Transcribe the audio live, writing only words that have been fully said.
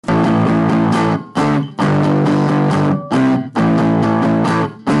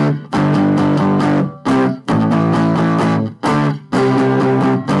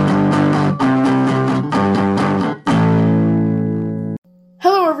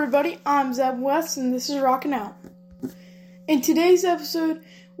everybody, I'm Zeb West, and this is Rockin' Out. In today's episode,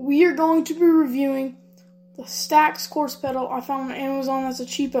 we are going to be reviewing the Stax course pedal I found on Amazon that's a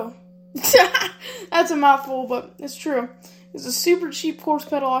cheapo. That's a mouthful, but it's true. It's a super cheap course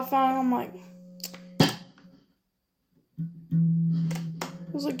pedal I found, and I'm like... I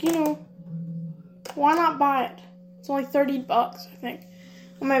was like, why not buy it? It's only $30, I think.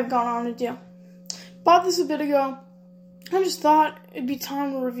 I may have gone on a deal. Bought this a bit ago. I just thought it'd be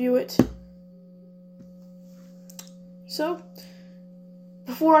time to review it. So,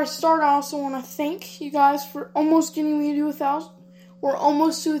 before I start, I also want to thank you guys for almost getting me to 1,000. We're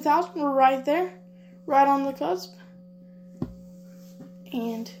almost to 1,000. We're right there. Right on the cusp.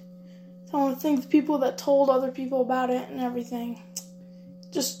 And I want to thank the people that told other people about it and everything.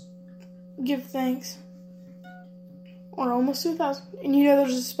 Just give thanks. We're almost to 1,000. And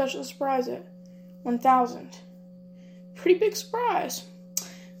there's a special surprise at 1,000. Pretty big surprise.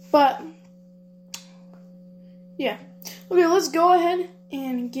 But, yeah. Okay, let's go ahead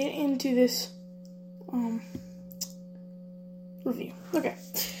and get into this review. Okay.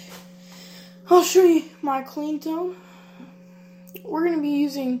 I'll show you my clean tone. We're going to be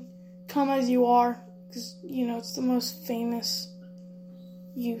using Come As You Are, because, it's the most famous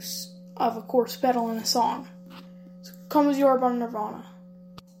use of a course pedal in a song. So, Come As You Are by Nirvana.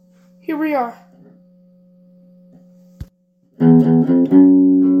 Here we are.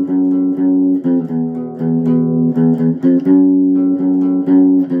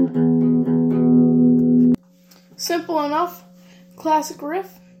 Simple enough, classic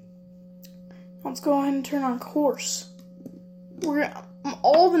riff. Let's go ahead and turn on course.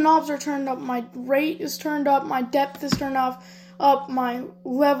 All the knobs are turned up. My rate is turned up. My depth is turned up. My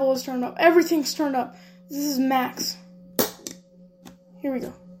level is turned up. Everything's turned up. This is max. Here we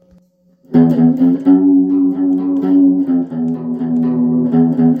go.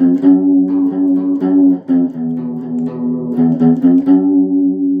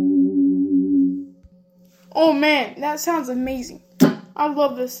 Oh man, that sounds amazing. I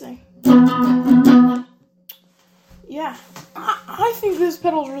love this thing. Yeah, I think this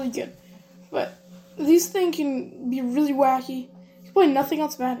pedal is really good. But this thing can be really wacky. You can play Nothing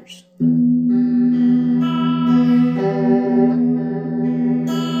Else Matters.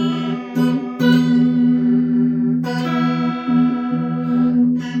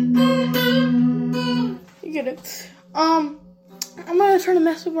 You get it. I'm gonna try to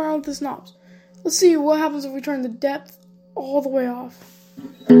mess around with these knobs. Let's see what happens if we turn the depth all the way off.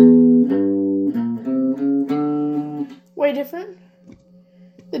 Way different.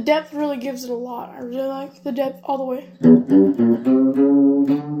 The depth really gives it a lot. I really like the depth all the way.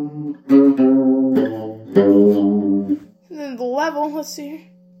 And then the level, let's see.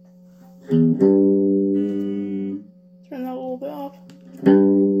 Turn that a little bit up.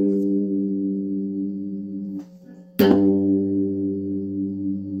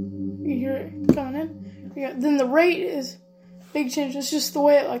 You hear it coming in. Then the rate is big change. It's just the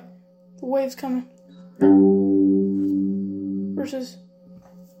way the wave's coming. Versus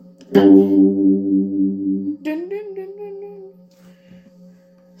dun, dun, dun, dun, dun.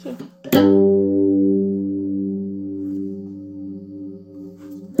 So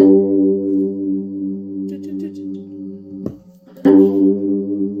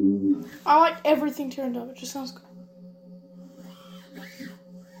I like everything turned up. It just sounds good.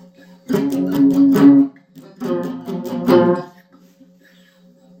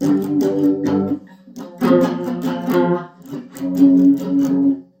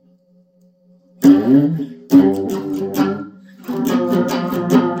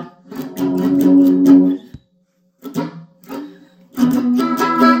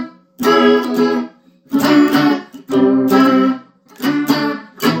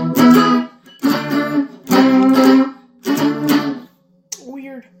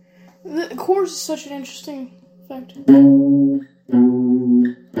 Weird. The chorus is such an interesting effect.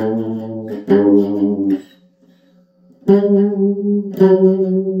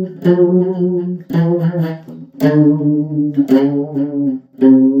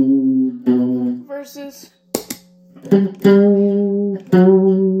 Versus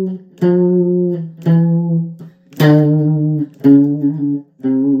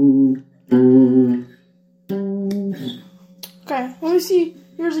okay, let me see.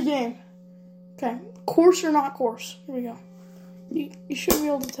 Here's a game. Okay, course or not course? Here we go. You should be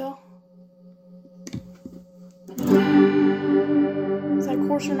able to tell. Is that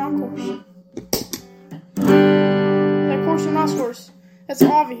course or not course? Is that course or not course? That's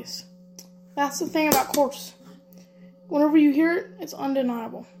obvious. That's the thing about course. Whenever you hear it, it's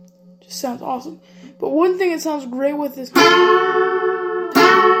undeniable. It just sounds awesome. But one thing it sounds great with is...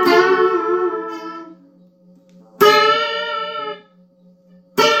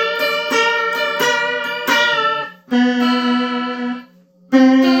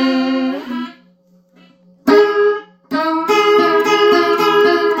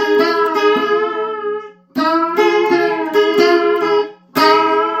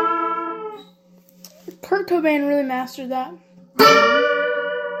 mastered that.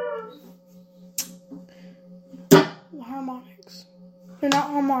 Harmonics. They're not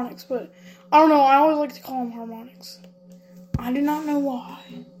harmonics, but I don't know. I always like to call them harmonics. I do not know why.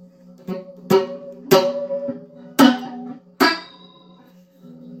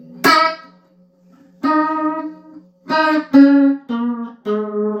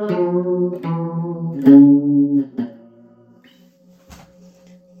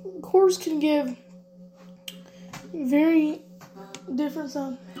 Chords can give very different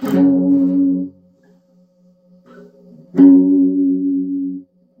sounds.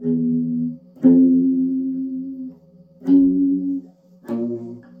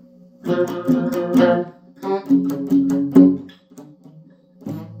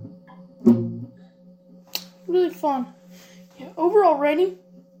 Really fun. Yeah, overall rating,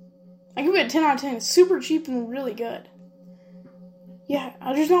 I give it a 10 out of 10. It's super cheap and really good. Yeah,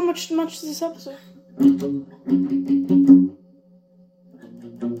 there's not much to this episode.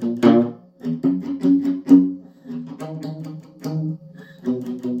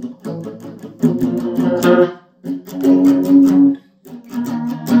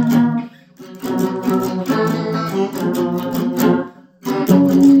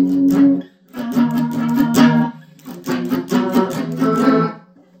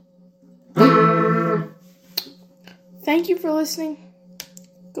 Thank you for listening.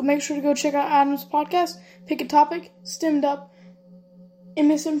 Make sure to go check out Adam's podcast, Pick a Topic, Stemmed Up,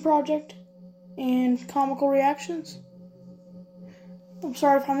 MSM Project, and Comical Reactions. I'm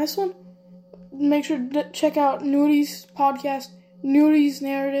sorry if I missed one. Make sure to check out Nudi's podcast, Nudi's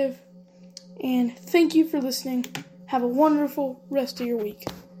Narrative, and thank you for listening. Have a wonderful rest of your week.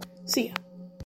 See ya.